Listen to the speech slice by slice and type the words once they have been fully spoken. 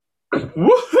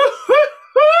Woo-hoo-hoo-hoo!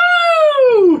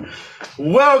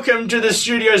 Welcome to the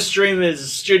Studio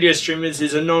Streamers. Studio Streamers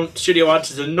is Studio Arts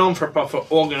is a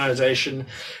non-for-profit organisation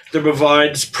that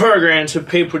provides programs for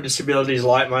people with disabilities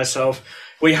like myself.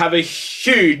 We have a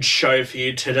huge show for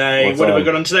you today. What have we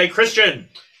got on today, Christian?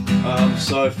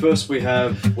 So first we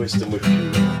have Wisdom with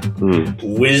Camilla.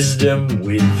 Wisdom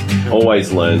with Camilla.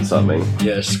 Always learn something.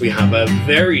 Yes, we have a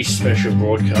very special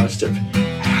broadcast of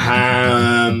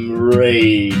Ham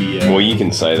Radio. Well, you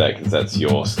can say that because that's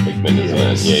your segment, isn't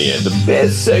it? Yeah. The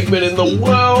best segment in the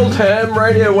world, Ham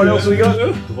Radio. What else we got?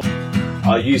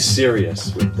 Are You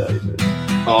Serious with David?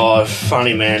 Oh,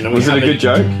 funny, man. And Was it a good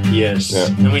joke? Yes. Yeah.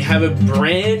 And we have a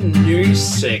brand new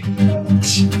segment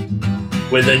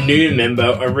with a new member,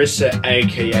 Arissa,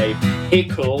 a.k.a.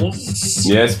 Pickles.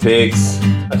 Yes, pigs.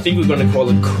 I think we're going to call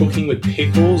it Cooking with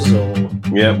Pickles, or...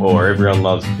 Yep, or everyone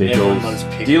loves pickles. Everyone loves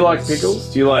pickles. Do you like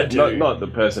pickles? Do you like... I do. Not the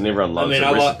person everyone loves.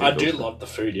 I do love the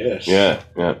food, yes. Yeah.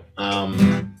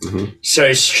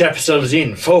 So strap yourselves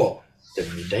in for the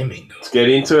Midday Mingle. Let's get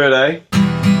into it, eh?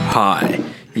 Hi,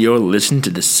 you're listening to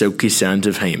the silky sounds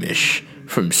of Hamish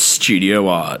from Studio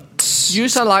Arts. You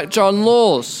sound like John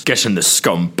Laws. Get in the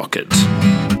scum bucket.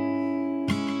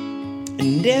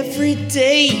 And every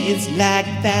day is like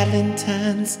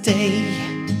Valentine's Day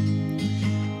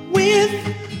with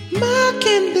Mark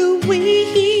and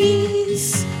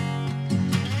Louise.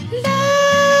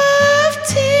 Love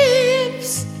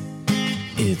tips.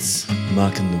 It's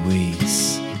Mark and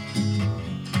Louise.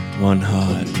 One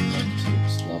heart,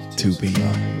 two beat.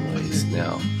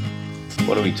 Now,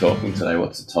 what are we talking today?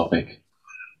 What's the topic?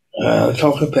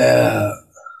 Talk about...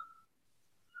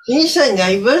 Can you say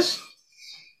Neighbours?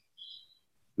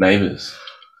 Neighbours.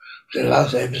 The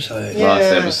last episode. Last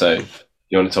episode.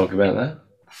 You want to talk about that?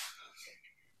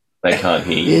 They can't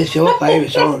hear you. Yes, your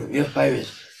favourite song, your favourite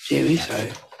series, so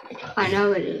I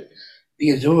know it is.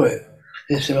 you can do it.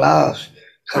 It's the last.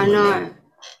 I know.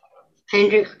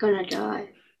 Hendrix gonna die.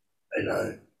 I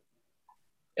know.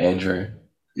 Andrew.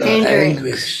 No,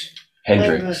 Hendrix.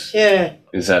 Hendrix. Yeah,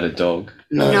 Is that a dog?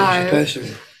 No, No. it's a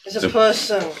person. it's a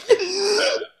person.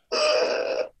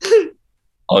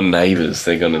 On Neighbours,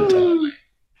 they're gonna die.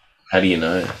 How do you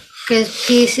know? Because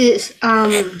he's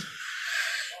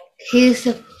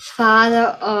the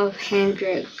father of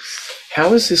Hendrix.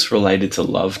 How is this related to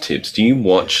Love Tips? Do you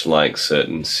watch like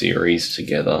certain series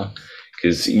together?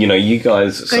 Because you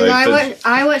guys. Because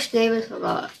I watch Neighbours a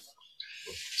lot.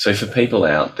 So for people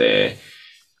out there,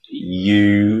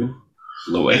 you,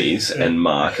 Louise, and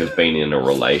Mark have been in a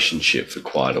relationship for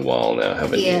quite a while now,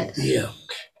 haven't Yes. Yeah. you?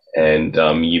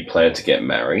 And you plan to get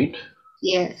married,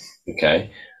 Yes.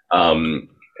 okay?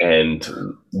 And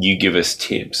you give us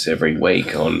tips every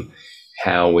week on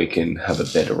how we can have a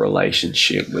better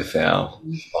relationship with our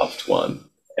loved one.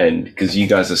 And because you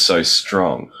guys are so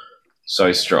strong.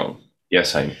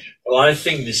 Yes, Hamish? Well, I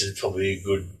think this is probably a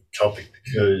good topic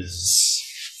because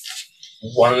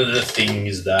one of the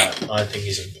things that I think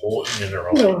is important in a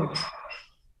relationship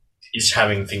is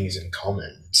having things in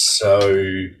common. So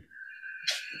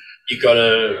you got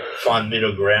to find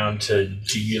middle ground to,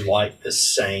 do you like the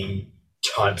same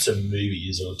types of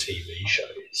movies or TV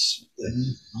shows?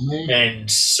 And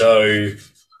so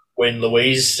when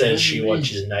Louise says she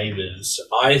watches Neighbours,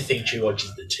 I think she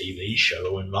watches the TV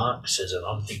show. When Mark says it,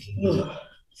 I'm thinking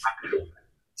actual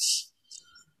Neighbours.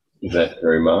 Is that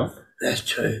true, Mark? That's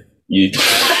true. You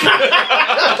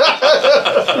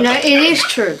No, it is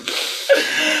true.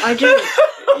 I do.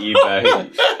 you babe.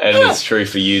 And it's true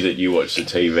for you that you watch the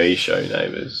TV show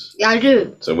Neighbours. I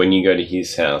do. So when you go to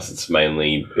his house, it's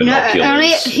mainly No,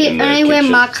 binoculars in the only when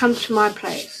kitchen. Mark comes to my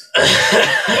place.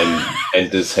 And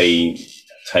does he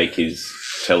take his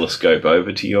telescope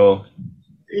over to your...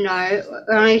 No,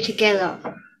 only together.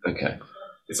 Okay.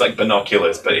 It's like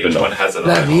binoculars, but each one has an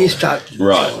That eye. you start.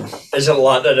 Right. Is it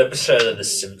like that episode of The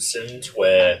Simpsons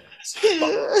where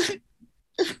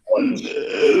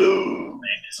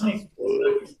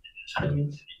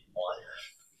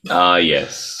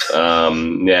Yes.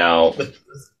 Now,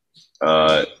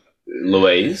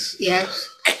 Louise, Yes.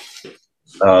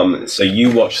 so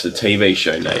you watch the TV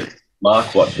show Neighbours.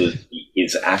 Mark watches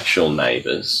his actual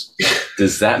Neighbours.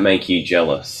 Does that make you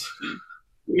jealous?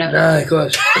 No. No,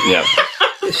 because Yeah.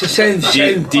 it's the same.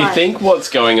 Do you think what's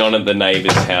going on at the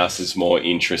neighbour's house is more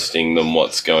interesting than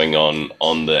what's going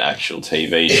on the actual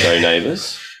TV show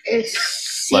Neighbours? It's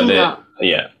Like similar.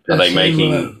 yeah. Are they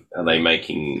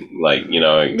making like,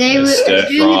 They were stir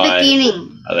to the fry?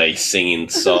 beginning. Are they singing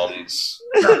songs?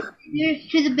 To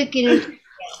the beginning.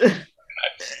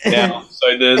 Now,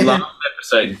 so the last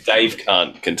episode, Dave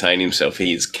can't contain himself.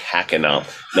 He is cacking up.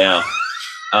 Now,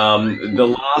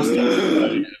 the last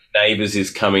episode of Neighbours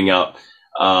is coming up.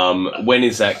 When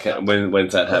is that?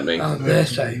 When's that happening? On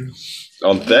Thursday.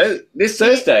 On this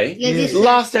Thursday? Yeah, this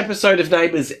Last Thursday. episode of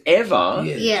Neighbours ever.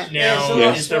 Yeah. Now,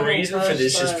 Yeah. is the reason for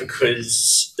this is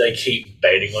because they keep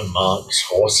betting on Mark's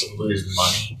horse and lose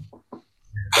money?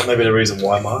 That may be the reason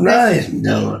why, Mark. No, it's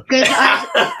not.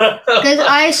 Because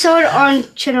I saw it on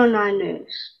Channel 9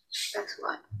 News. That's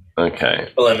why.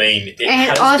 Okay. Well, I mean, it And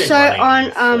has also been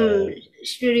on running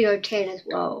Studio 10 as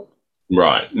well.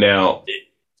 Right. Now,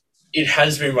 it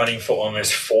has been running for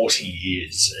almost 40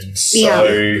 years, and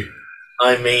so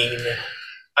I mean,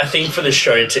 I think for the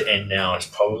show to end now is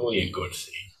probably a good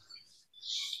thing.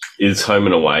 is Home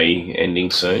and Away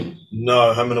ending soon?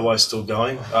 No, Home and Away is still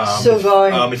going. Still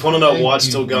going. If you want to know why it's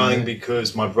still going,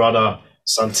 because my brother,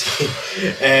 Santi,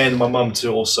 and my mum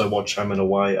too also watch Home and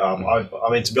Away. I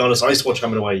mean, to be honest, I used to watch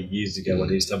Home and Away years ago when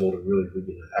they used to have all the really good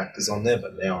actors on there,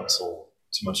 but now it's all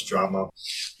too much drama.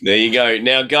 There you go.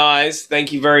 Now, guys,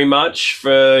 thank you very much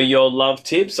for your love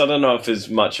tips. I don't know if there's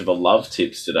much of a love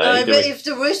tips today. No, Do but we- if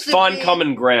the rest of Find the-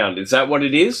 common ground. Is that what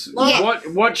it is? Yeah.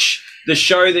 Watch the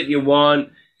show that you want,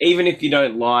 even if you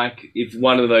don't like, if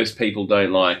one of those people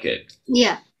don't like it.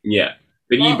 Yeah. Yeah.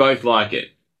 But you both like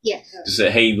it. Yes. So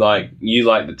you like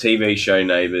the TV show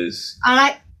Neighbours. I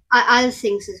like other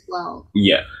things as well.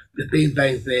 Yeah. The Big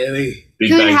Bang Theory. Big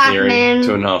Two and a Bang Half Theory, Men.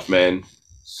 2.5 Men.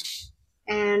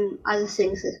 And other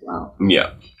things as well.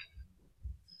 Yeah.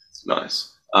 It's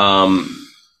nice.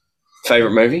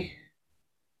 Favorite movie?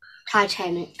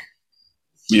 Titanic.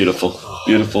 Beautiful.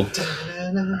 Beautiful.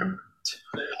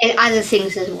 And other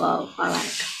things as well. I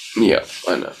like. Yeah,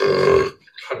 I know.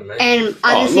 Pardon me. And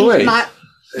other Louise. things like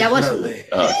that wasn't Definitely.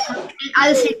 Oh, and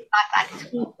other things like as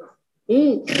well.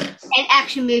 And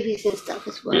action movies and stuff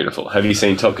as well. beautiful. Have you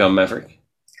seen Top Gun Maverick?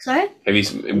 Sorry? We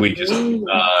just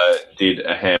did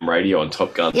a ham radio on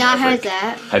Top Gun. Yeah, I heard Maverick.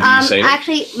 that. Have you seen it?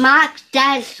 Actually, Mark's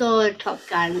dad saw Top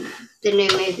Gun, the new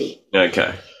movie.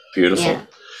 Okay, beautiful. Yeah.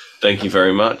 Thank you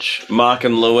very much, Mark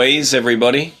and Louise.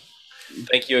 Everybody,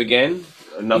 thank you again.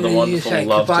 Another You wonderful say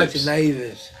love goodbye tips. to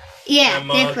neighbours. Yeah,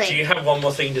 Mark, do definitely. you have one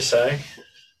more thing to say?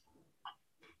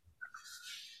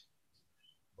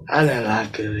 I don't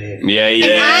like it. Yeah,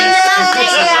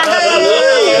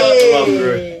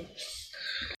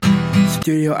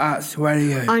 Studio Arts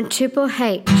Radio. On Triple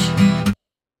H.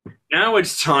 Now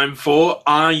it's time for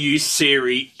Are You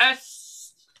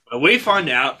Serious? Where we find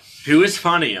out who is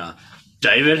funnier,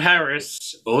 David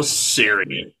Harris or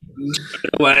Siri.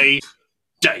 Away,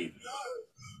 Dave.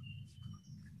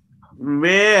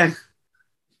 Where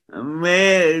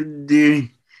do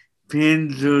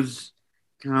pencils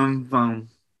come from?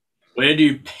 Where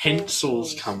do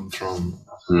pencils come from?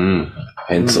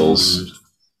 Pencils.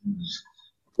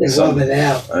 They rub it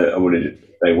out.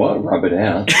 They what? Rub it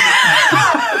out.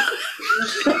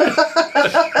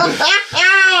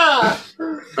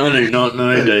 I do not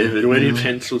know, David. Where do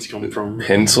pencils come from?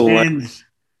 Pennsylvania.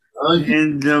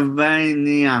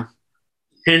 Pennsylvania.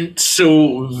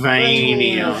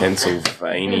 Pennsylvania.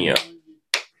 Pennsylvania.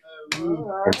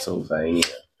 Pennsylvania.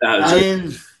 That's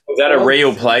Is that a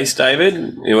real place,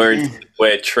 David?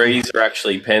 Where trees are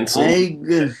actually pencils?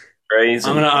 Trees.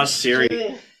 I'm going to ask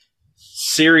Siri.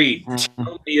 Siri,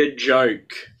 tell me a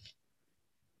joke.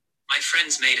 My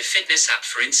friends made a fitness app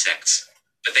for insects,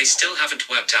 but they still haven't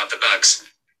worked out the bugs.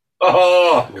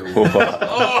 Oh!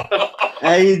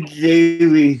 Hey,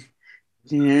 Davey,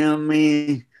 tell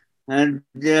me a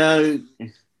joke.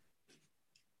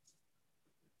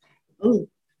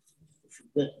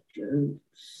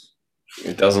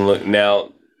 It doesn't look.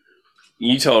 Now,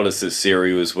 you told us that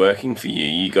Siri was working for you.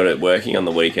 You got it working on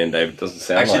the weekend, Dave. It doesn't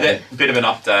sound Actually, like it. that bit of an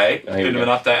update. Oh, here we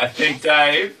go. I think,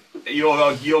 Dave,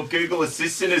 your Google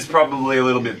Assistant is probably a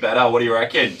little bit better. What do you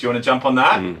reckon? Do you want to jump on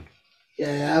that?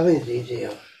 Yeah, I think it's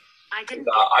easier.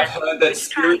 I've heard that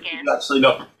Siri is actually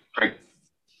not.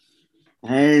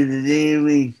 Hey,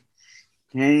 Davey,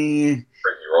 can you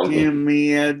give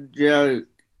me a joke?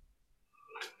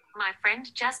 My friend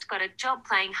just got a job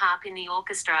playing harp in the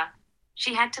orchestra.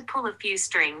 She had to pull a few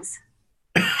strings.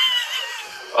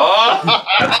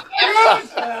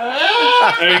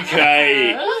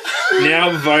 Okay.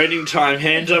 Now voting time.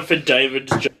 Hands up for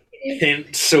David's joke.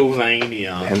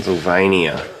 Pennsylvania.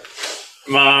 Pennsylvania.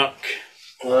 Mark.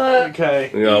 Okay.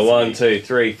 We got 1, 2,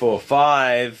 3, 4,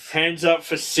 5. Hands up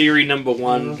for Siri number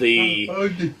 1, the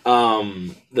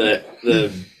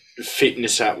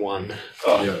fitness app one.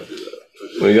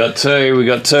 We got 2. We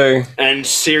got 2. And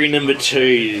Siri number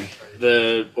 2,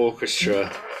 the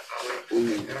orchestra.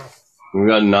 We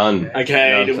got none.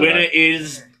 Okay, None the for winner that.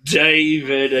 is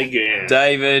David again.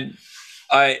 David,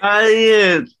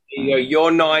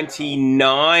 You're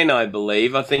 99, I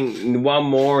believe. I think one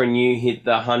more and you hit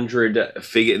the 100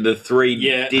 figure, the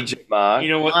 3-digit mark. You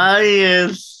know what?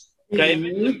 Yes.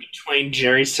 David's in between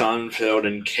Jerry Seinfeld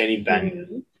and Kenny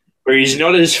Bania, where he's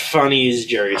not as funny as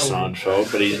Jerry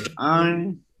Seinfeld, but he's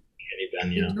Kenny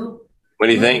Bania. What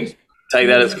do you think? Take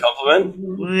that as a compliment?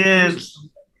 Yes.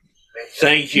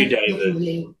 Thank you,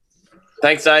 David.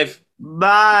 Thanks, Dave.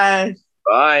 Bye.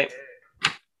 Bye.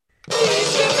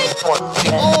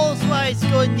 Always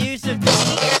good news of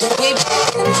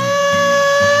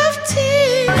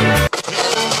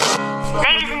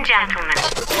Ladies and gentlemen.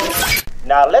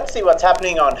 Now let's see what's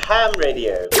happening on ham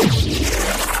radio.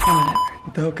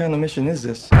 What the hell kind of mission is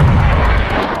this?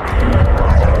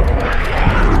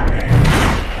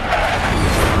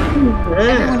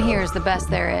 Everyone here is the best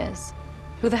there is.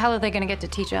 Who the hell are they going to get to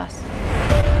teach us?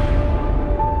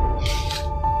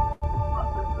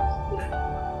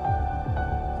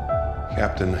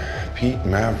 Captain Pete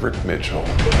Maverick Mitchell.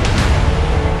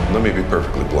 Let me be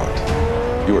perfectly blunt.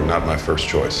 You are not my first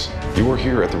choice. You are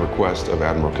here at the request of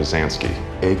Admiral Kazansky,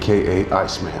 aka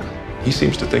Iceman. He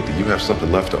seems to think that you have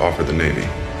something left to offer the Navy.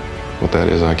 What that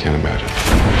is, I can't imagine.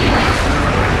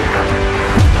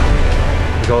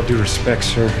 With all due respect,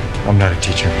 sir, I'm not a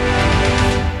teacher.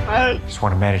 I just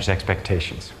want to manage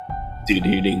expectations. Carry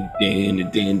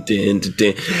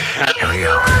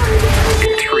on.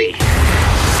 3,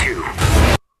 2.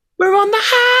 We're on the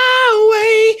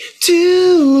highway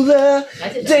to the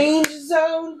danger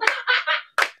zone.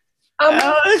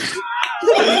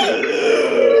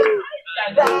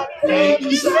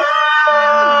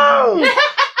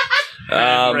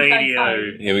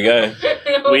 Radio. Here we go.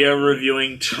 We are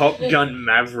reviewing Top Gun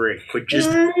Maverick, which is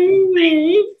so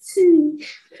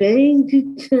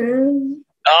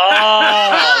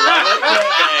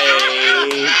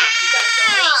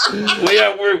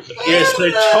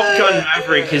Top Gun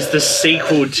Maverick is the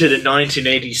sequel to the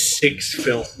 1986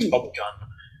 film Top Gun,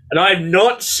 and I have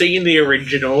not seen the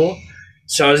original.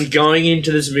 So I was going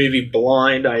into this movie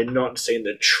blind. I had not seen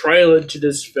the trailer to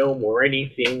this film or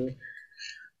anything.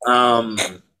 And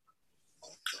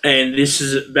this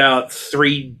is about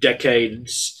 3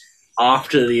 decades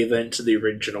after the events of the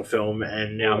original film,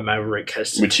 and now Maverick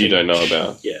has to Which you don't know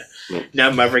about. Yeah. Now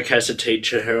Maverick has to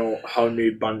teach a whole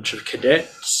new bunch of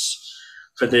cadets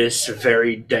for this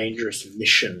very dangerous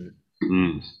mission.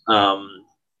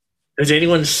 Has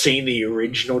anyone seen the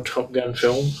original Top Gun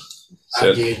film?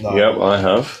 Yep, I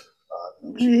have.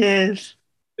 Yes.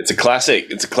 It's a classic.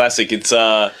 It's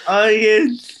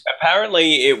yes.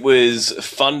 Apparently, it was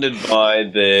funded by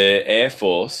the Air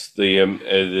Force,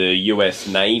 the U.S.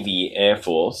 Navy Air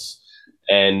Force,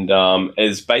 and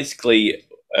is basically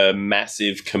a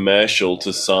massive commercial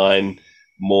to sign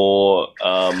more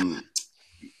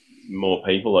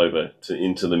people over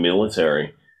into the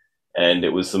military, and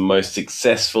it was the most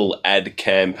successful ad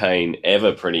campaign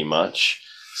ever, pretty much.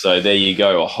 So there you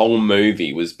go. A whole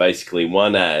movie was basically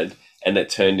one ad, and it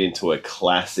turned into a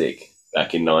classic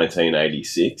back in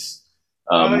 1986.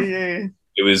 It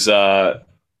was. So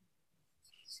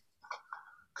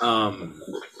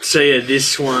yeah,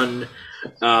 this one.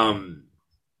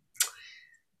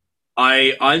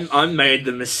 I made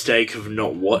the mistake of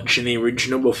not watching the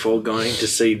original before going to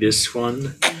see this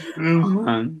one.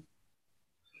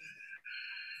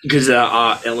 Because there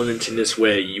are elements in this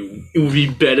where it would be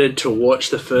better to watch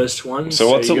the first one. So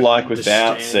what's it like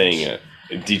without seeing it?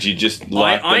 Did you just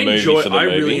like the movie for the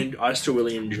movie? I still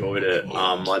really enjoyed it.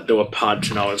 Like there were parts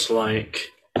and I was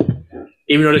like,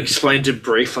 even though it explained it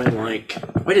briefly, like,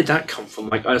 where did that come from?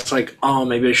 Like I was like, oh,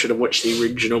 maybe I should have watched the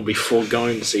original before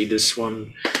going to see this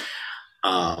one.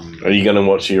 Are you going to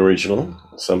watch the original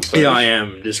at some stage? Yeah, I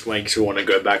am. Just makes me want to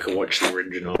go back and watch the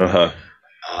original.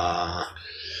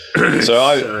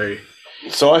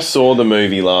 So I saw the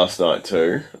movie last night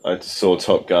too. I saw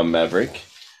Top Gun Maverick.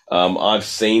 I've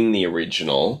seen the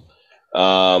original.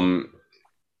 From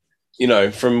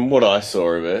what I saw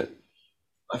of it,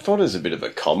 I thought it was a bit of a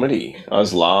comedy. I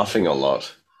was laughing a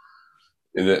lot.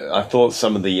 I thought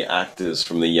some of the actors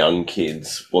from the young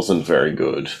kids wasn't very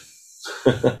good.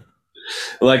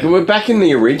 Like, we're back in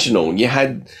the original. You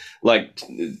had like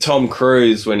Tom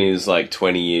Cruise when he was like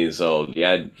 20 years old. You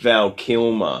had Val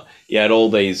Kilmer. You had all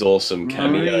these awesome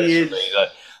cameos.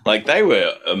 Like, they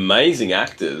were amazing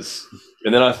actors.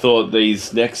 And then I thought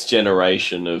these next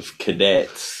generation of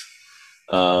cadets,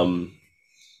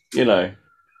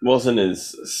 wasn't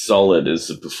as solid as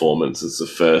the performance as the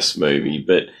first movie,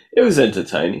 but it was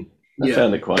entertaining. I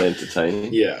found it quite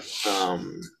entertaining. Yeah.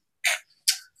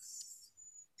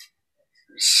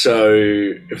 So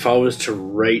if I was to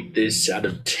rate this out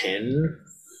of 10,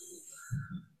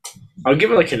 I'll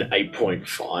give it like an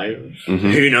 8.5.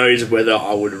 Mhm. Who knows whether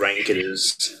I would rank it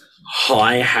as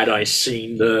high had I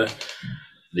seen the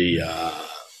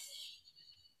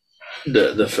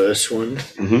first one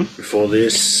before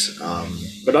this.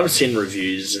 But I've seen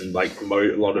reviews and like a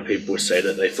lot of people say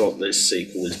that they thought this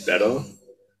sequel is better.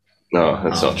 No,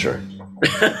 that's not true.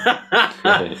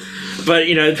 But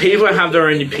you know, people have their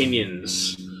own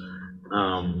opinions.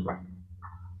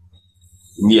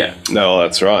 Yeah, no,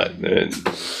 that's right. It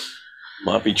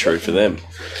might be true for them.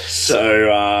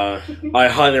 So I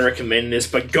highly recommend this,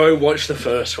 but go watch the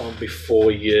first one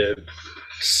before you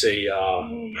see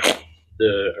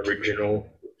the original.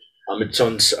 It's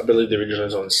on. I believe the original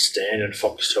is on Stan and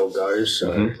Foxtel Go.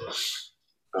 So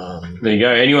there you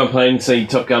go. Anyone planning to see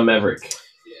Top Gun Maverick?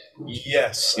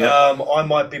 Yes. I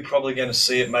might be probably going to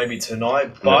see it maybe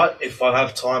tonight, but if I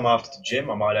have time after the gym,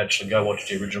 I might actually go watch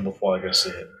the original before I go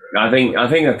see it. I think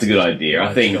that's a good idea.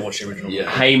 I think go watch the original.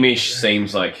 Hamish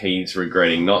seems like he's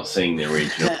regretting not seeing the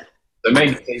original. So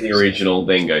maybe see the original,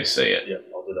 then go see it. Yeah,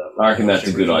 I'll do that. I reckon that's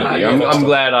a good idea. I'm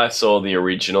glad I saw the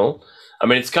original. I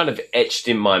mean, it's kind of etched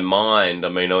in my mind. I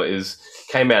mean, it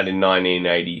came out in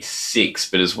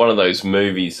 1986, but it's one of those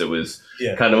movies that was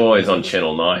kind of always on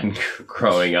Channel 9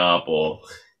 growing up, or,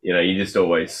 you know, you just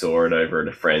always saw it over at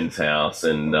a friend's house.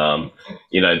 And,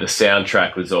 you know, the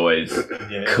soundtrack was always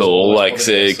cool. Like,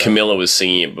 Camilla was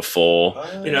singing it before.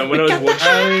 you know, when I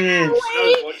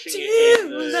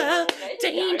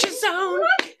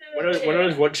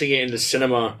was watching it in the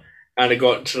cinema and I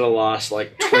got to the last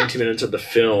like 20 minutes of the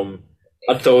film,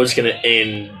 I thought it was going to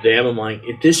end there. I'm like,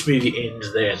 if this movie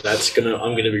ends there,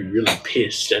 I'm going to be really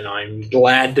pissed. And I'm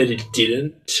glad that it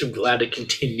didn't. I'm glad it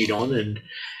continued on and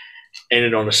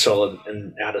ended on a solid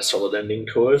ending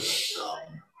to it.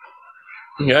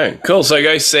 Okay, cool. So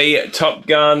go see Top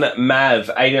Gun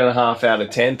Mav, 8.5 out of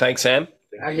 10. Thanks, Sam.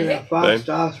 I give it 5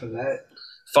 stars for that.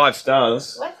 5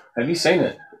 stars? What? Have you seen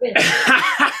it? Give it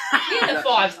 5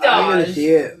 I'm stars. gonna see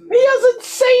it. He hasn't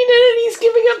seen it and he's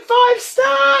giving it 5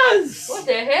 stars. What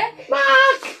the heck?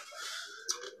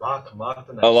 Mark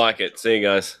the name. I like it. See you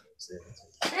guys.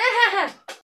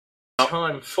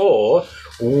 Time for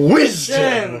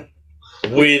Wisdom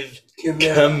with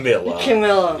Camilla.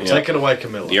 Camilla. Take it away,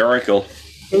 Camilla. The Oracle.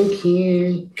 Thank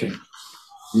you.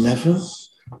 Never?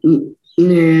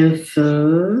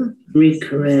 Never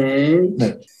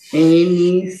regret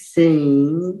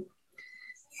anything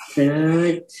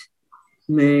that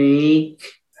make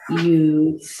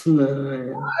you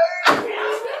smile.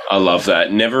 I love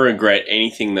that. Never regret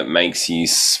anything that makes you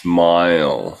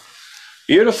smile.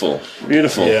 Beautiful.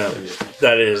 Beautiful. Yeah,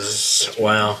 that is,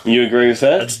 wow. You agree with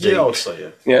that? That's deep. Yeah, I would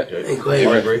say Yeah. Agreed.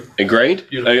 I agree. Agreed?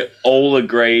 All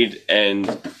agreed and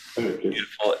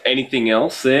beautiful. Anything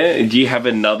else there? Do you have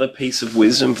another piece of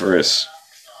wisdom for us?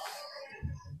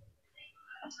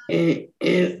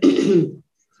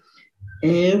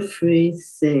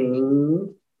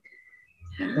 Everything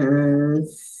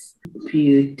has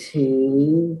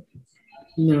beauty.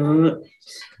 Not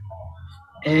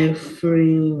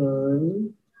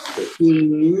everyone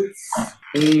sees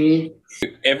it.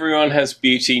 Everyone has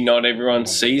beauty, not everyone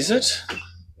sees it.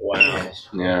 Wow.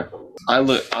 Yeah. I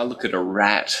look at a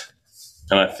rat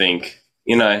and I think,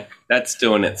 you know, that's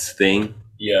doing its thing.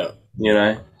 Yeah. You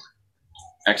know?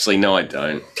 Actually, no, I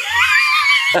don't.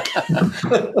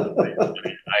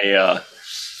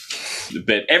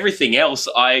 But everything else,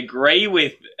 I agree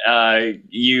with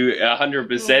you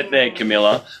 100% there,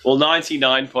 Camilla. Well,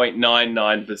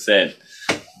 99.99%.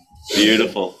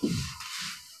 Beautiful.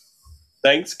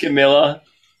 Thanks, Camilla.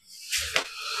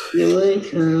 You're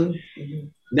welcome.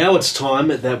 Now it's time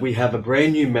that we have a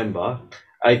brand new member,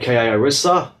 aka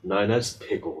Arissa, known as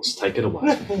Pickles. Take it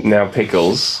away. Now,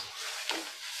 Pickles,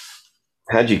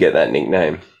 how'd you get that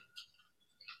nickname?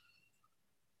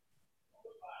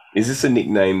 Is this a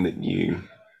nickname that you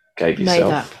gave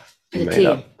yourself? Made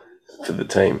up for the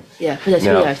team. Yeah, for the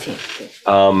Now, team.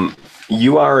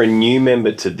 you are a new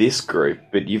member to this group,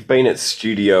 but you've been at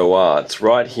Studio Arts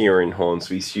right here in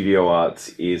Hornsby. Studio Arts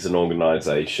is an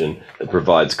organisation that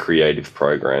provides creative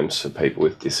programs for people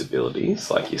with disabilities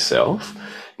like yourself.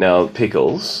 Now,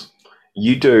 Pickles,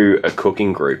 you do a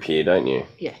cooking group here, don't you?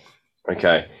 Yeah.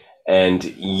 Okay. And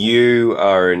you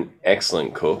are an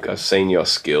excellent cook. I've seen your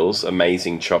skills,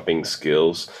 amazing chopping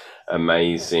skills,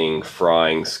 amazing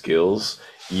frying skills.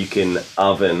 You can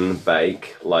oven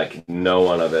bake like no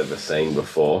one I've ever seen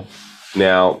before.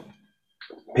 Now,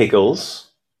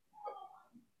 pickles,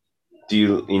 do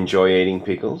you enjoy eating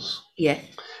pickles? Yeah.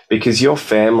 Because your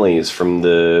family is from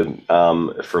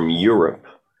from Europe,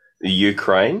 the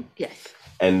Ukraine. Yes.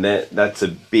 And that's a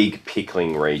big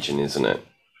pickling region, isn't it?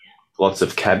 Lots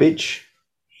of cabbage.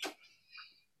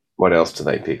 What else do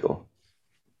they pickle?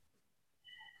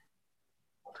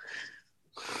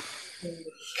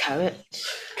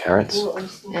 Carrots.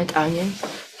 And onions.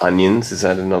 Onions, is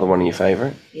that another one of your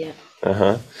favourite? Yeah.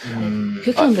 Uh-huh.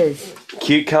 Cucumbers.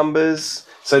 Cucumbers.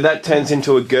 So that turns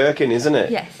into a gherkin, isn't it?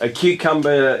 Yes. A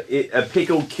cucumber, a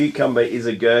pickled cucumber is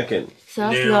a gherkin.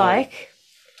 Sounds like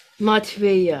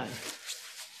Matrio.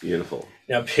 Beautiful.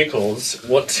 Now, pickles,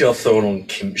 what's your thought on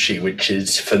kimchi, which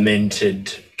is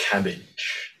fermented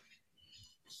cabbage?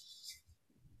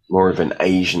 More of an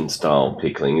Asian style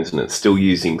pickling, isn't it? Still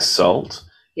using salt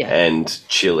and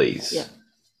chilies. Yeah.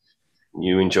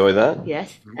 You enjoy that?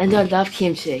 Yes. And I love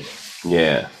kimchi.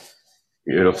 Yeah.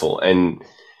 Beautiful. And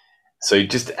so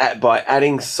just by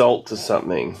adding salt to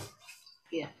something,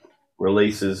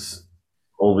 releases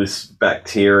all this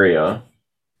bacteria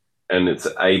and it's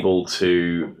able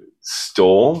to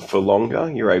store for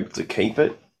longer. You're able to keep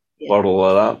it, bottle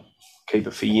it up, keep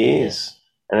it for years.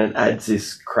 And it adds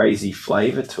this crazy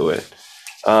flavour to it.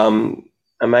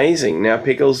 Amazing. Now,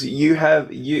 Pickles,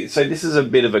 so this is a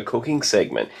bit of a cooking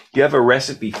segment. You have a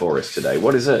recipe for us today.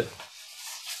 What is it?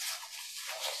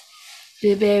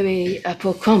 Blueberry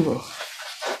apple crumble.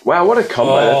 Wow, what a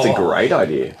combo. That's a Oh. great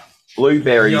idea.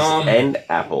 Blueberries Yum. and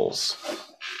apples.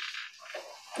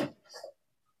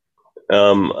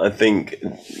 I think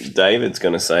David's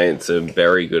going to say it's a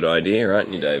very good idea,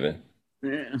 aren't you, David?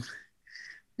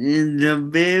 It's a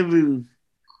very,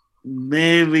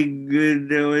 very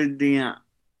good idea.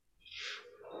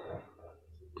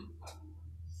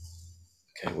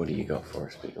 Okay, what do you got for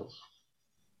us, Pickles?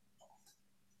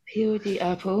 Peel the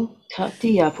apple, cut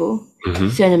the apple,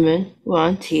 Mhm. cinnamon,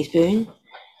 1 teaspoon,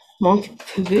 monk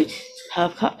fruit,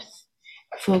 half cups,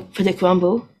 for the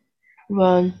crumble,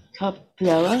 1 cup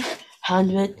flour,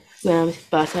 100 grams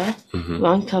butter, Mhm.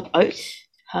 1 cup oats,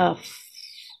 half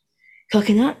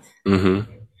coconut,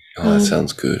 Mm-hmm. Oh, that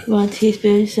sounds good. 1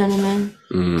 teaspoon cinnamon,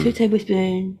 Mm. 2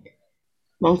 tablespoons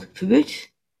monk fruit,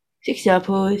 6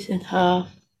 apples, and half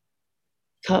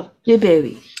cup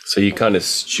blueberries. So you kind of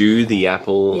stew the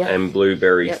apple Yep. and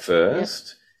blueberry Yep,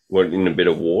 first, what, in a bit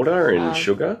of water and Um,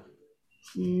 sugar?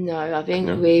 No, I think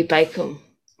No. we bake them.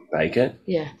 Bake it?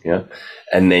 Yeah, Yeah.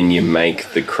 And then you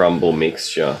make the crumble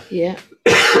mixture yeah,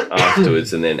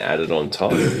 afterwards and then add it on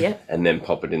top. Yep. And then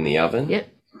pop it in the oven. Yep.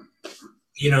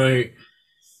 You know,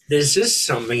 there's just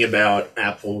something about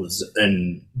apples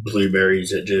and blueberries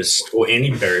that just, or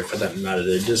any berry for that matter,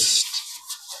 they just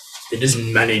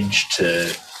manage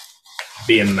to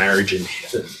be a marriage in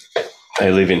heaven.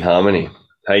 They live in harmony.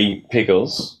 Hey,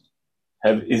 Pickles,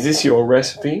 is this your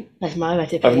recipe? that's my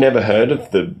recipe. I've never heard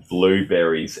of the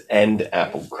blueberries and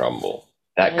apple crumble.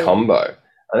 That Oh. combo.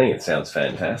 I think it sounds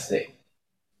fantastic.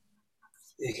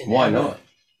 Why not?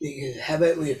 You can have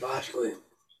it with ice cream.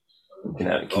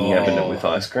 Can you have it with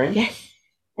ice cream? Yes.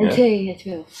 And Yeah. tea as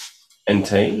well. And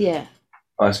tea? Yeah,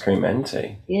 Ice cream and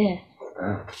tea. yeah.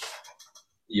 Oh.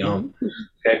 Yum.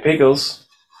 Okay, Pickles,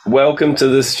 welcome to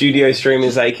the Studio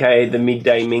Streamers, aka the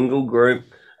Midday Mingle Group.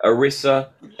 Arissa,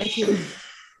 Thank you.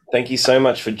 thank you so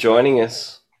much for joining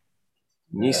us.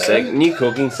 New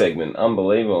cooking segment,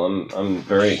 unbelievable. I'm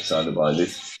very excited by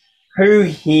this. Who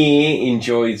here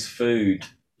enjoys food?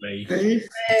 Me.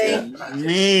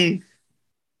 Me.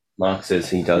 Mark says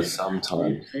he does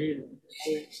sometimes.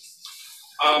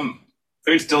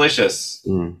 Food's delicious,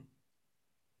 Mm.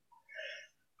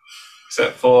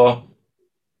 except for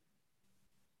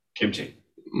kimchi.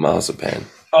 Marzipan.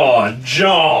 Oh,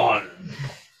 John!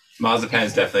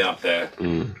 Marzipan's definitely up there.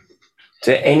 Mm. Is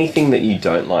there anything that you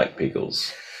don't like,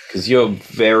 Pickles? Because you're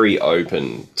very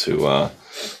open to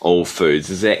all foods.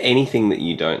 Is there anything that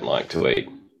you don't like to eat?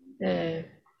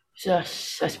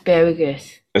 Just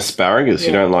asparagus. Asparagus?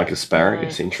 You Yeah. don't like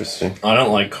asparagus? Interesting. I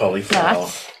don't like cauliflower.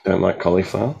 But Don't like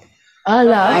cauliflower? I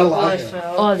like like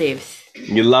olives.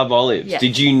 You love olives. Yeah.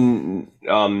 Did you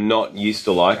not used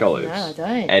to like olives? No, I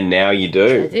don't. And now you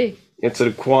do? I do. It's an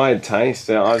acquired taste.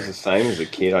 I was the same as a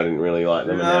kid. I didn't really like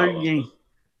them. And now.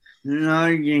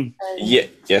 Logan. Yeah.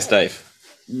 Yes, Dave.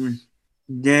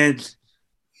 That's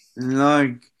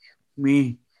like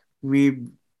me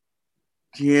with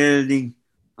jelly.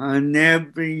 I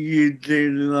never used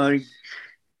to like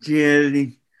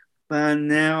jelly, but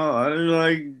now I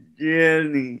like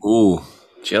jelly. Ooh,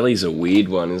 jelly's a weird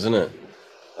one, isn't it?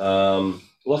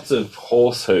 Lots of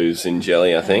horse hooves in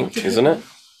jelly, I think, isn't it?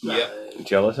 Yeah.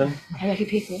 Gelatin? I like a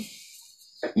pickle.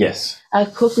 Yes. I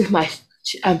cook with my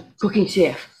cooking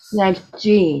chef named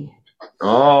Jean.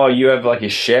 Oh, you have like a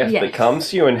chef Yes. that comes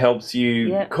to you and helps you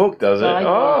Yeah. cook, does it? Oh,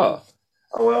 yeah.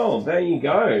 Oh, well, there you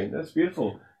go. That's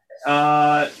beautiful.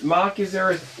 Mark, is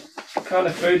there a kind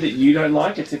of food that you don't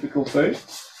like, a typical food?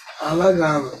 I like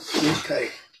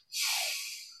cheesecake.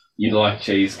 You like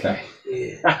cheesecake?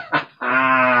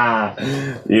 Yeah.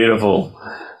 Beautiful.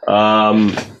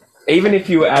 Even if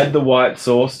you add the white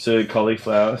sauce to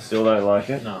cauliflower, still don't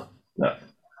like it? No.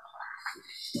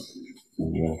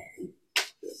 No.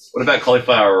 What about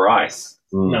cauliflower rice?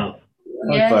 No.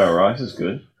 Cauliflower rice is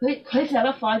good.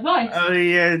 Cauliflower fried rice. Oh,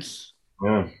 yes.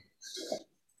 Yeah.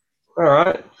 All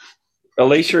right.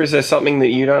 Alicia, is there something that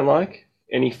you don't like?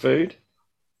 Any food?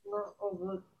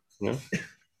 No.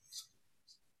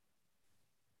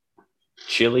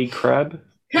 Chili crab?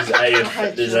 Does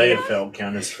AFL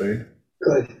count as food?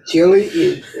 Because chili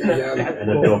is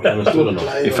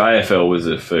If AFL was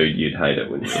a food, you'd hate it,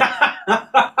 wouldn't you?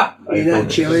 You know,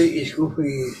 chili is good for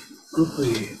you. Good for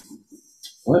you.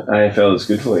 What? AFL is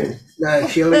good for you? No,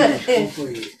 chili is good for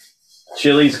you.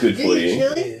 Chili's good for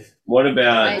you. Yeah. What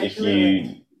about if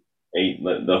you eat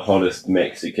the hottest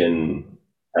Mexican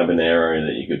habanero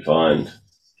that you could find?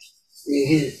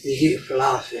 You hit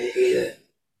philosophy, eat it.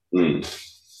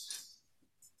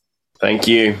 Thank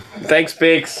you. Thanks,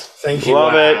 Bix. Thank you.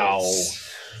 Love wow.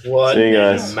 it. What See you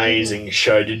an guys. amazing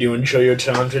show. Did you enjoy your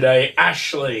time today?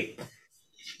 Ashley.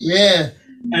 Yeah.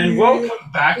 And welcome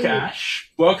back,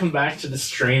 Ash. Welcome back to the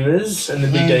streamers and the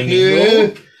Big Day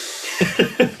Mingle.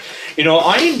 You know,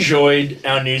 I enjoyed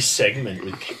our new segment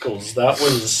with Pickles. That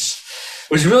was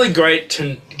really great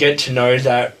to get to know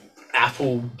that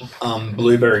apple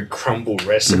blueberry crumble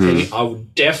recipe. I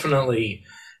would definitely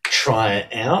try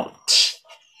it out.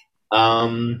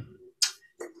 Do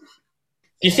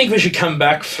you think we should come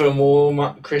back for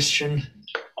more, Christian?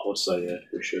 I would say, yeah,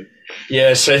 we should.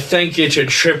 Yeah, so thank you to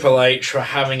Triple H for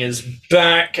having us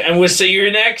back, and we'll see you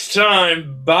next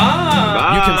time.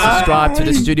 Bye! You can subscribe to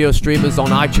the Studio Streamers on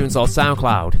iTunes or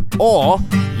SoundCloud. Or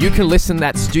you can listen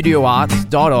at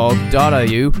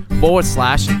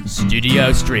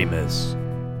studioarts.org.au/Studio Streamers.